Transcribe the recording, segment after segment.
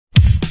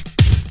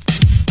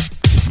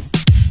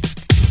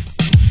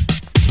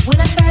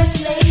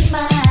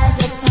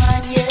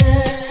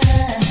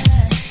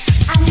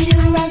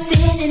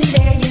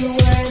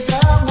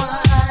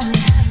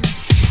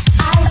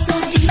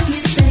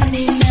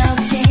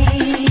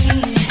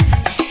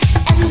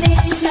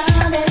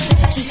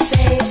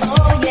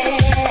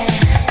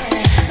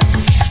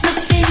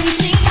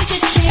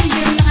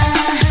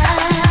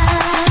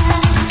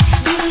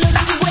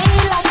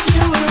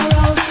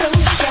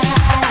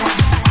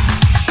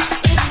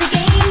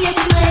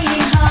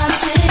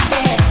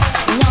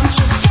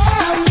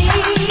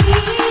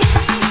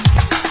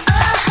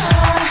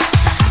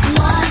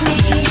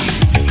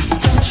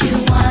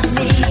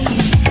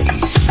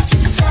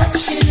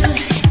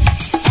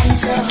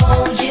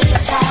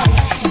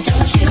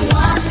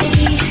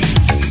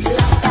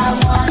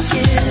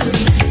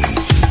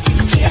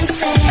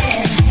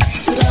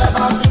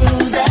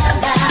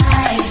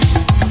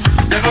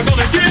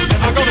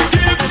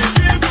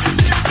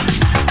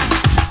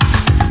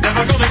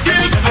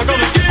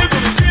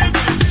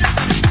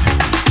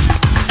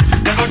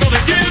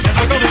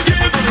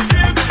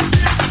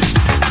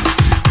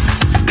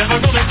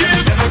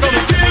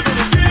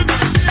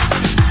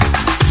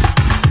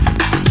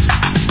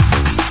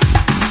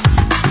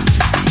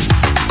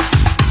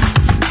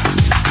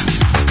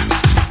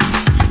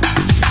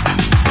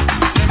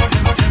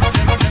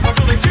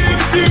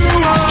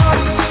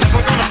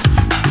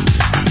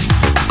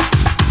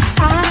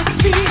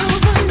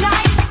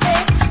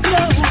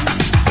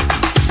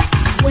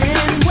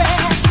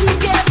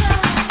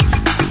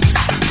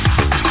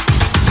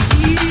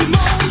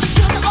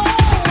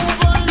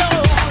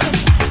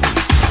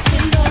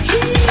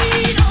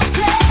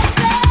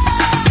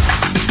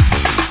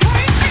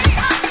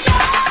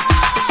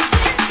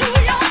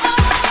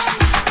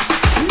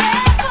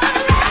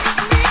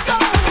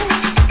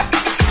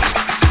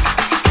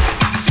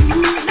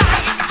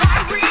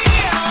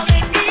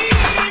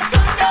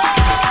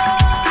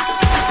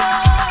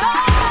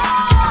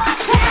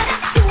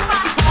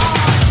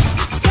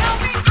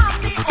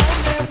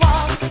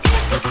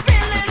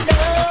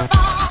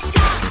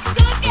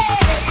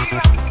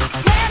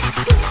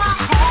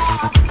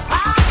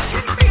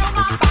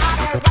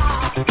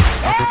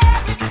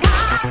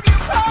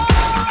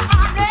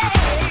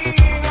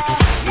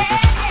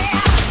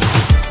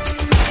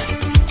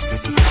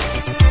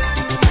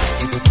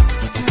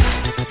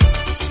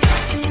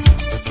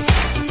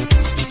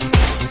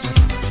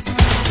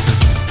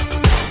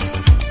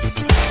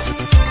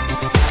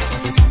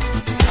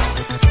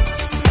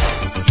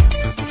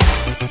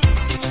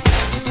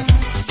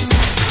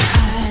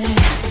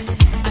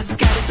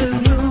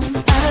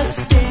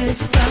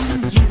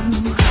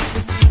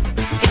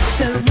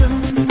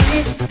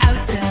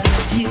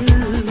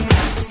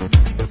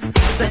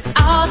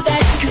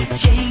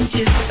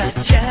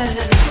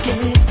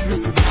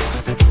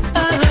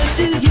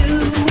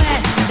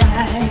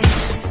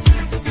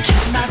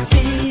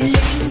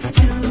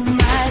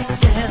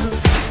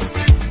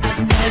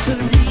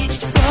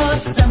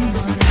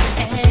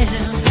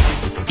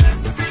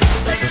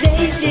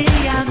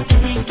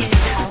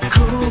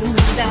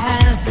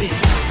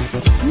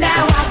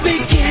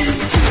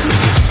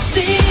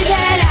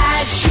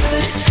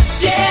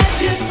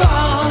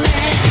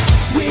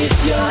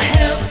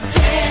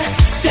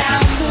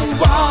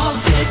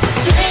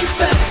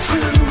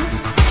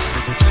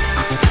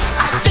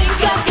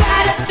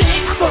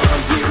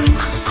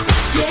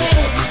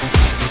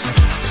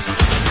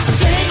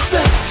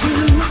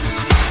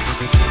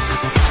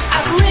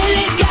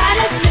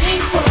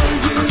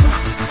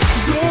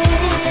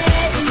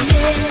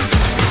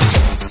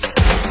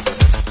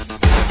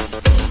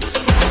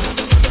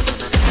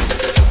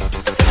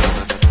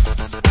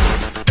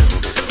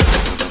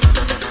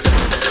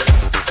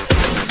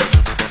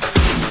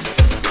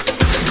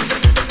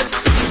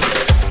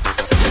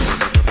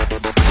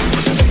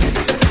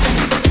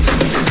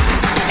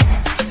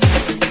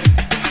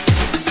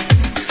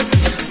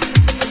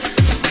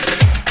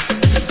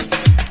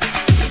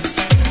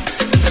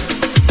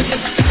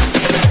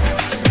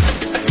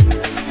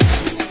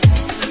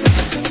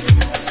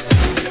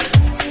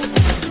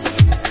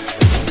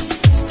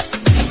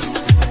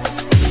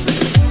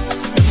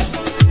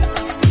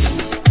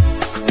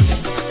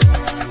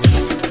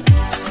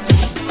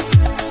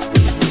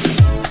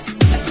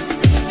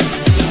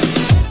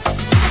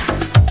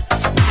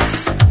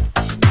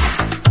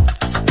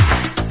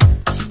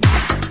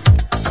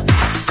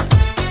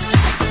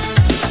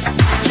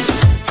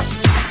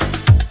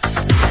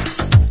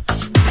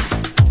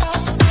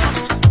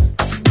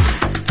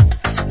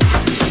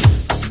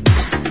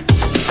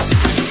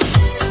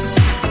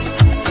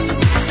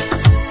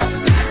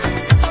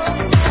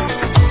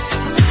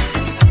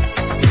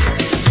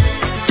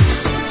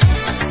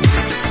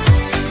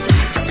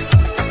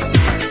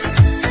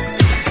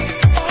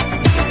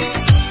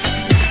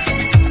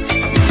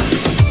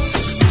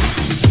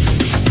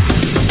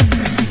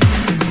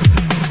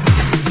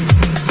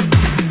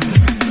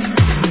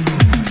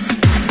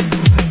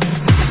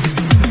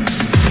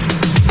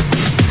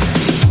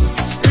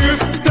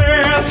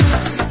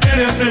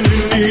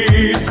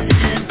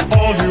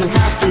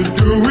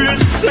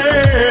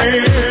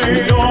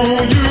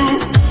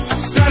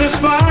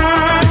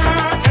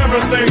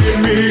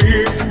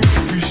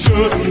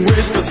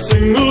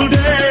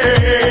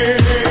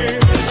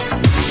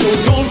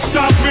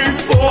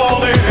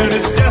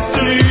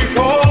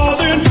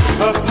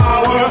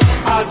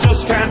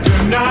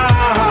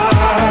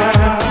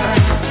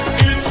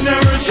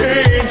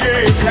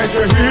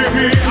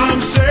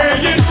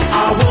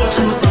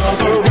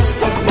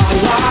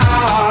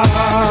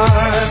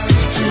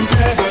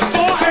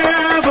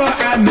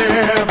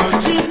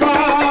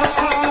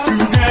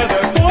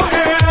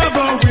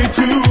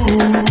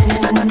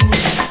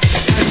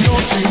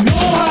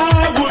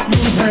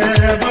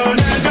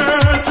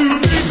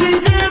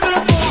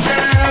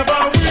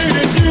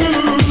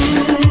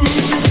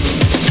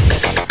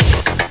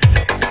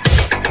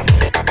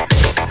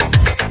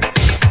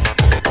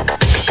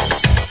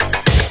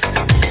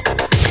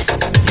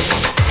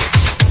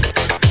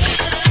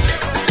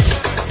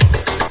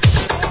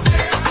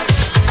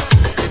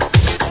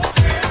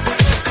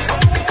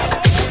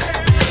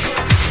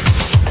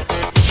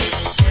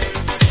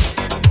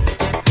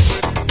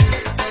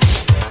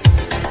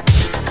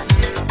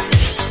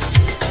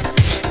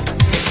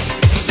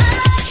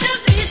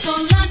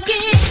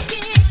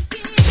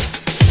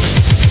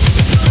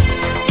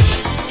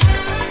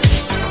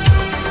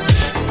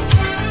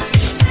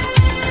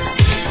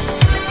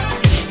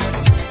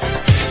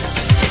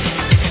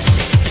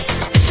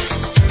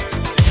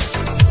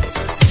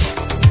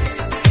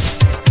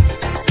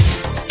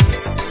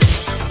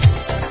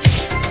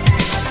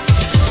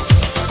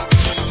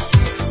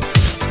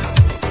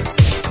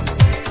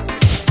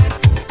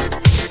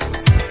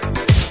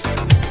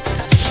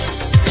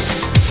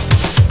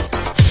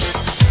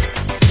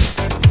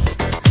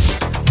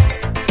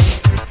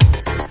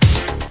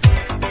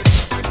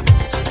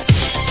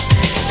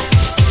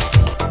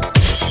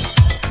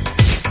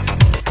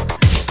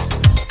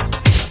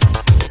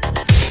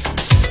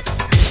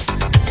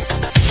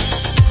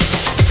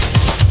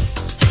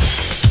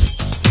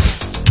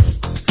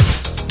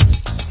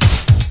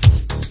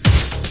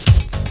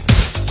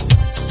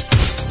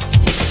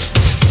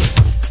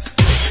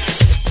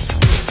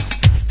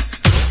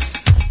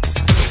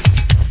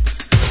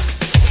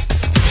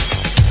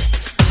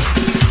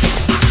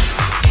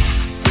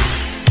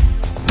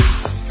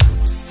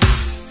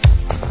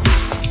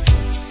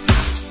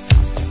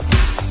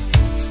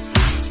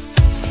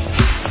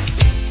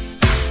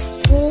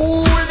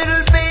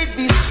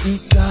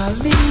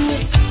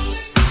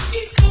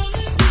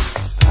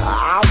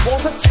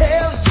to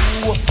tell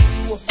you,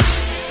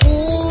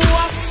 ooh,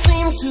 I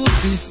seem to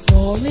be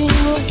falling.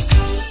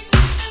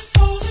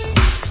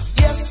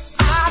 Yes,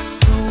 I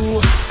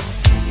do.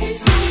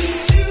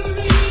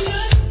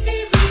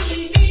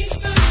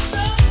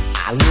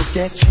 I look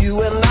at you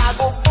and I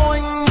go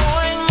boing,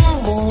 boing,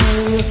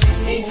 boing.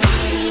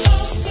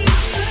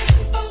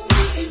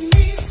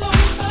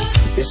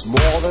 It's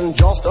more than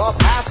just a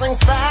passing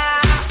fancy.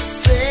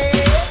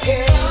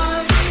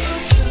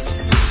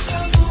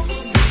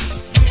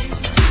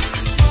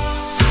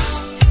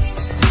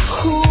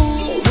 Ooh,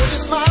 with a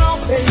smile,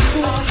 baby.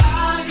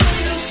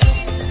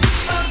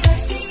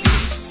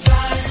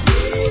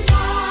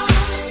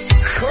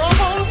 Come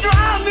on,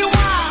 drive me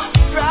wild,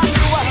 drive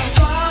me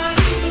wild.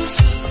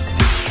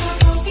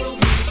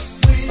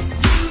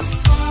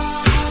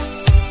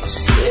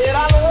 Said I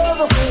love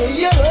the way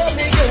you love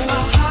me, girl.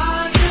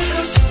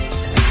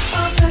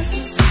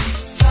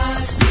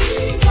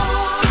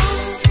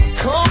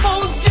 Come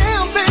on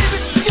down, baby,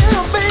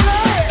 down, baby.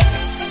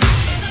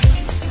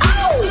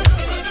 Ow!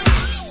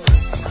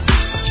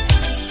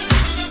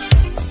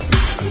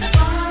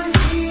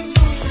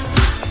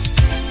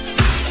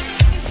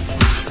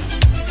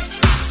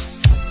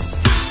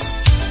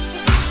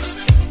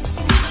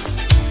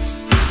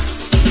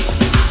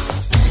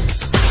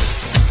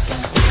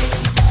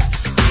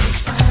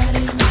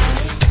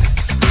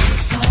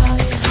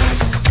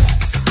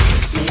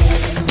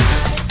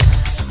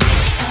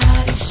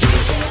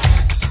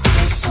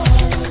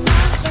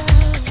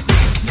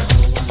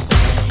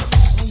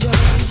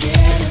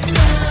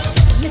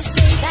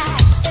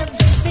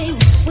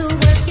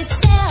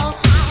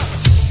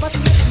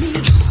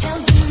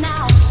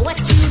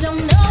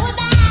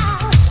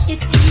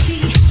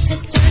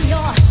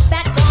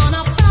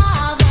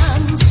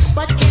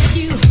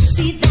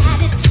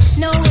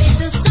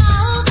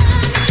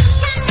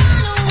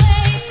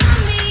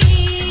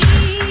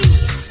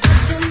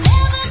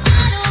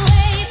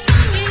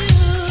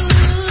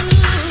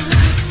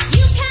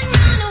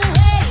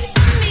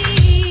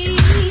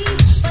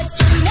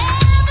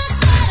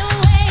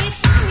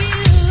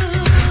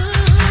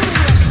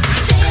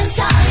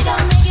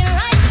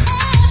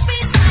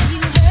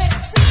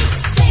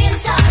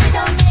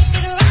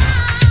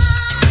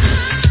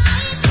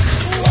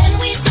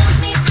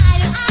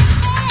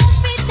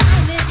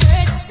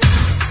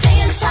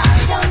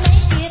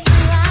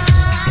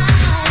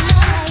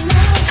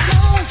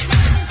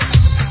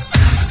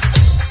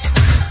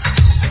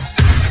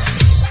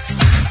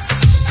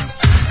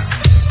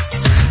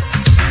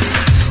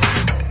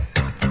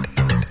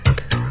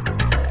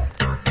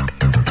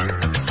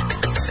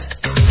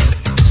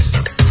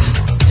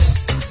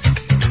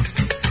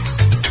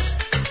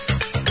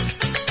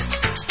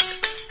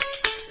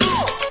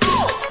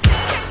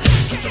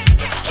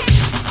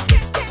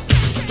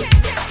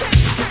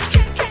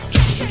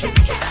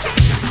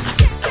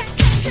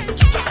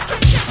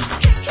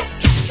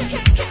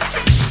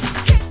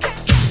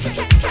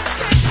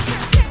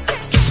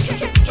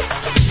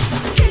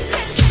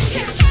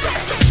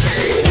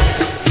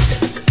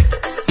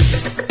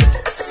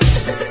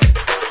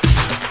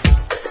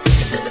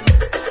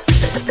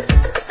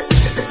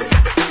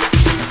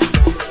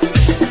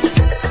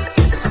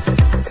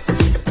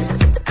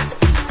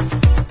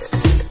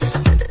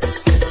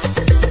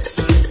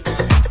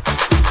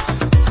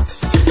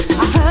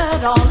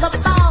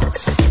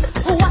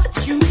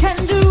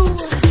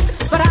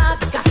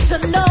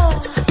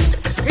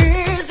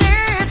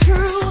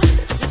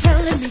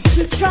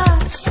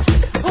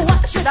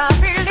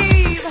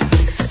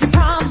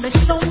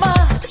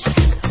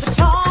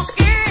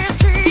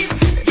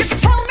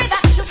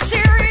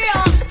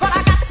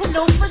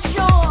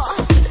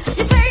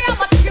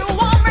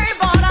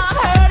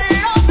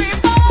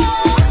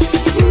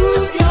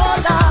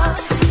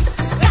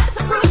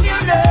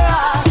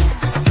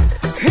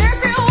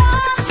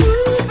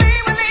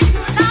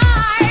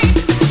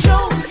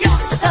 Show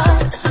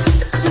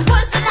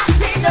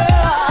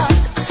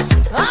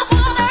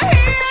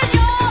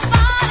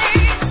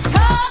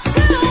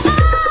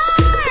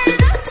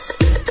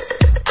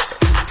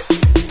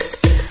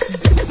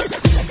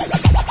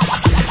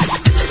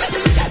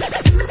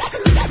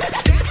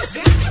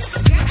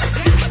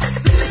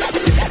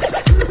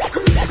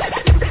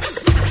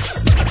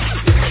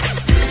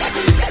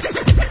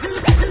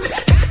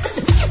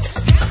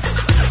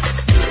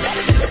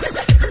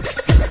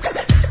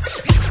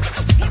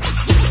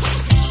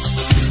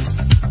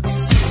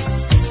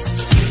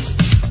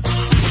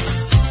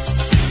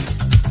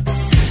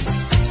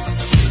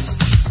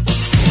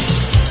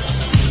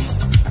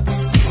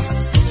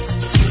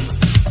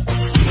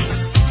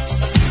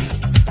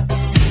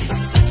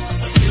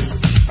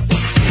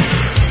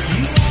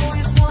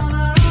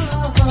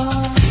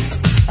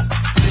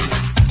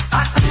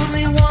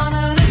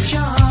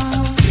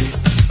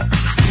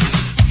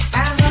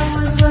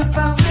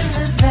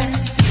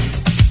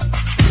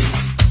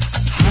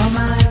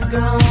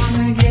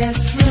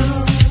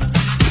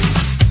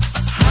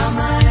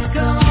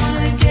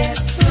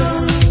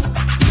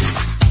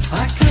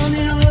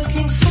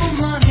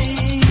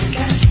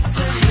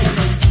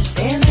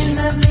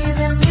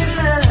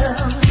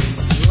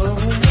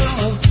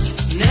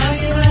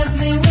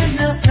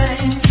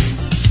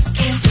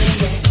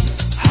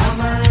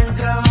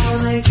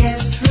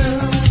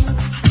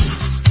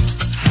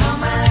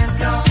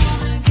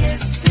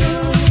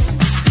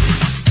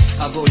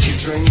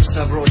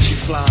brought you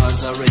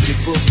flowers, I read your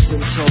books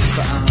and talked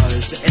for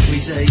hours. Every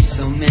day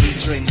so many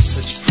drinks,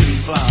 such pretty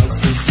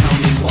flowers. So tell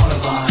me, what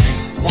have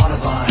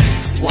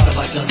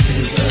I done to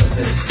deserve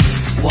this?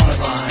 What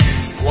have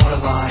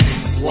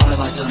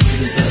I done to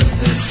deserve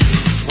this?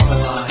 What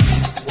have I?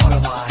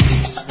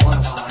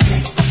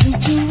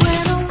 Since you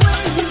went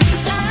away,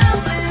 I've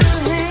been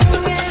hanging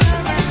around.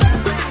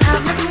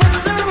 I've been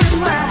wondering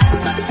why.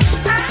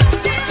 I've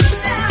been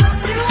down,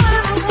 you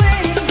went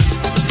away.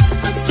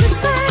 But you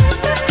think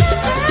that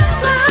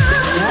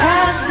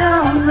I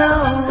don't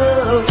know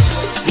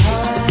how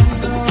I'm gonna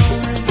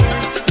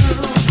get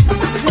through.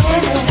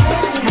 Baby,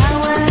 how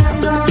I'm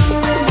gonna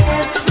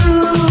get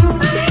through.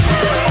 How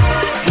I'm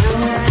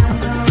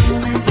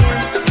gonna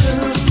get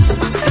through.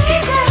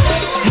 Baby,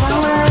 how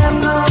I'm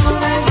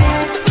gonna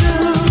get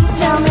through.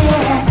 Tell me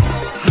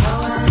how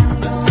I'm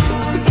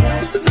gonna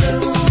get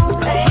through.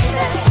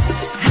 Baby,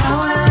 how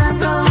I'm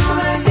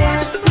gonna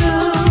get through.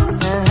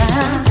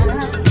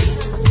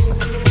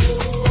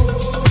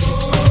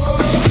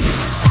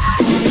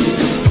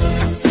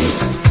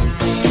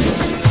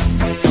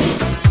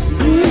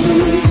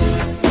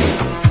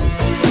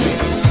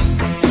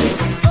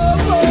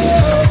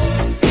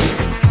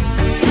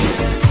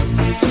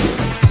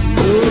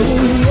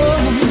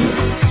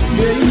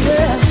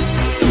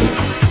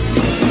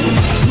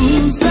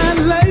 Who's that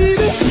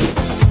lady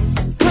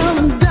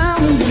coming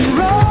down the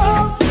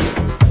road?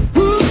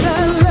 Who's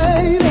that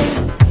lady?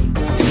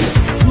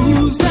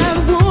 Who's that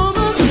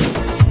woman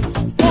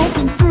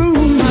walking through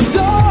my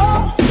door?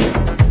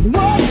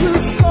 What's the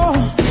score?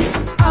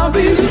 I'll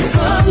be the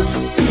sun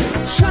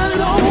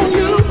shining on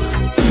you.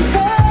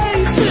 Hey,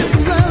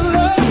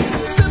 Cinderella,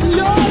 step in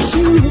your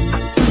shoe.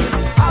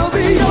 I'll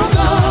be your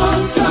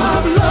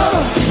non-stop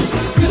love.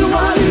 Get it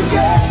while you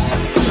get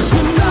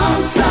your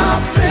non-stop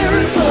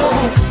miracle.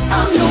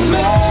 I'm your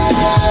man.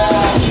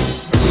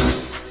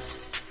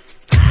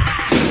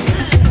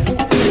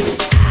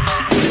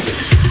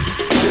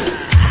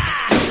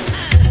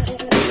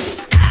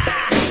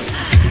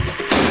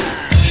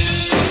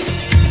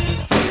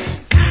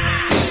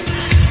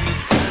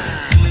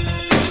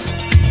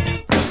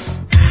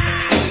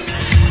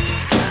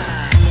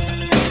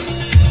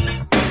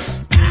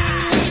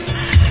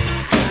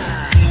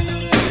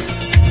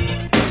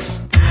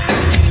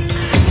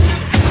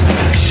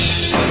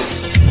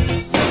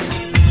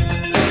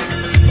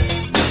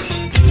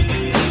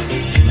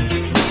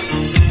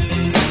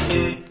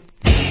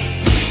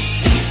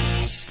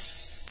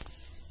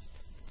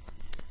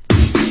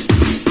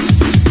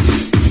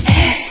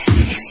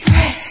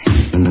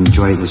 And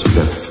enjoy this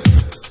trip.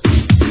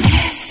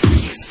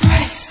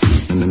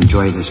 And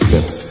enjoy this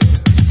trip.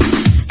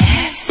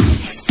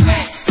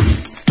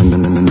 And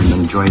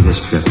enjoy this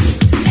trip.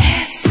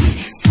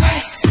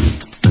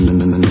 And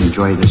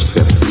enjoy this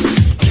trip.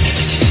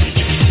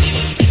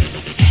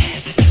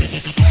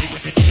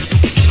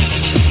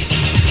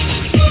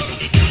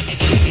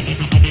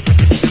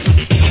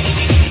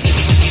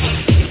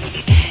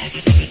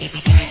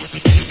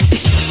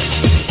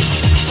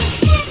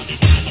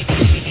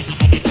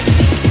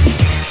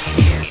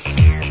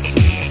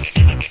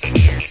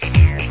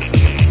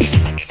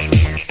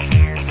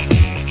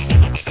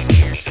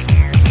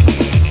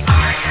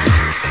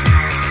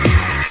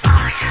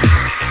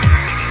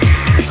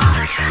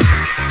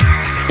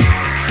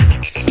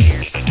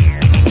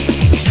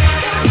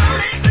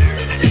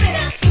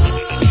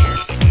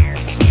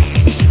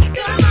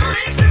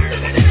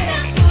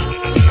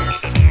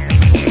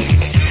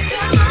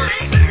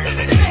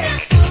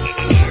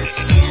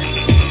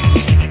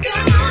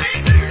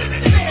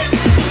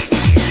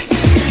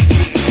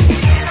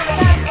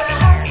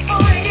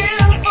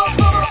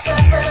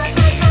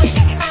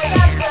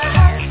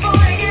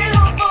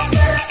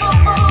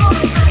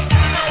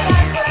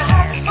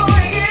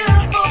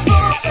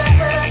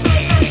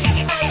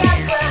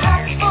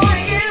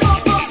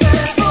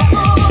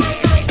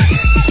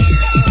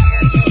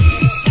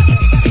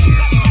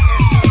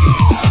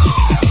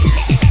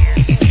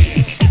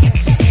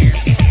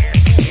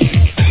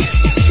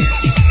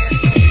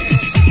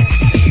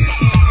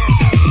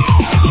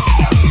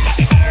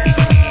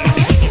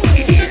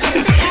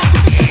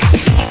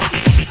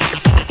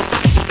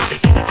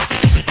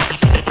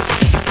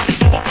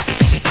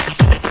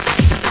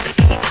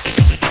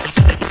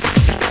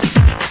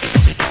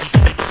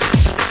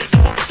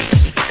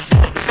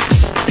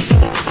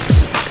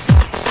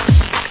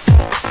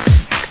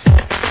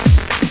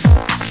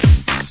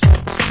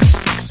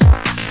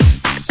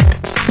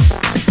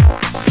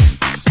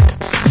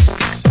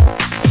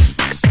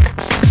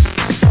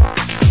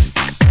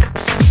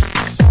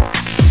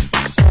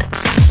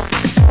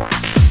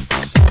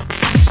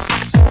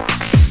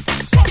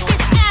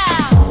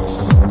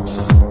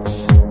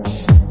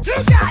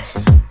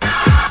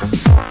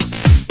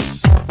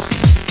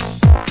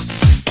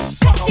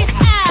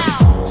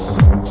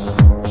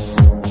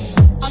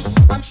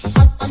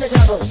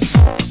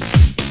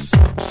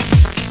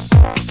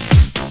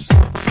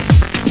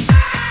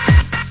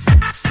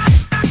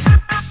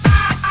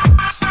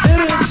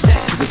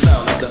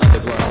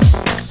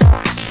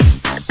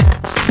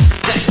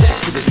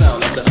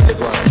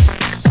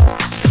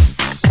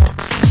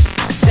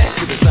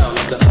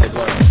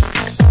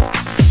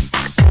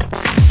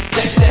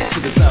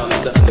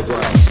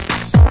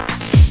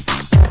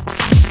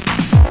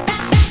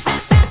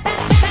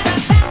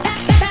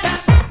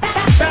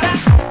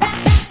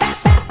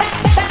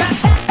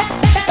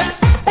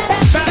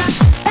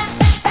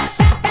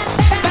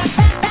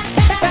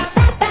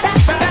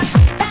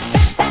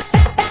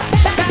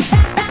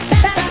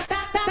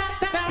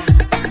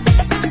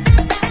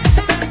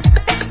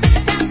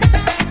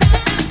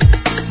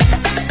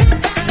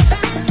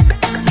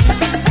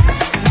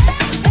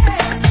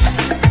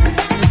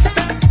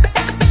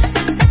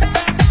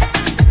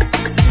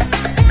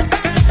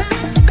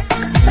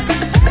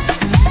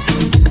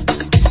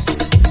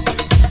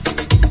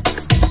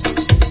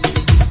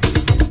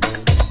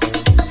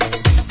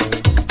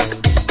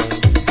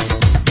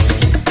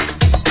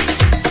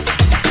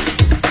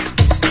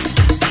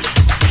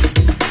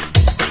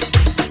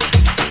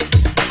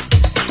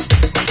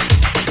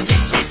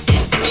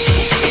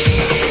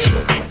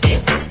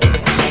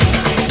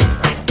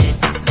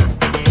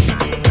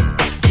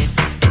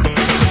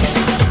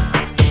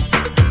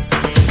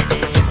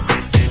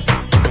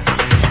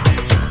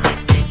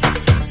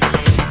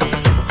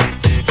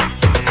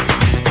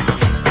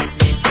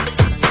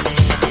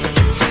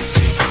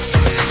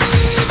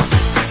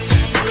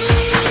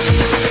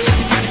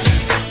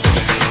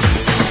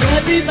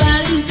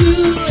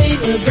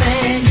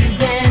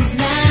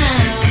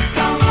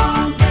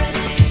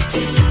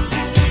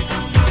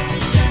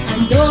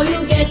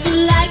 get to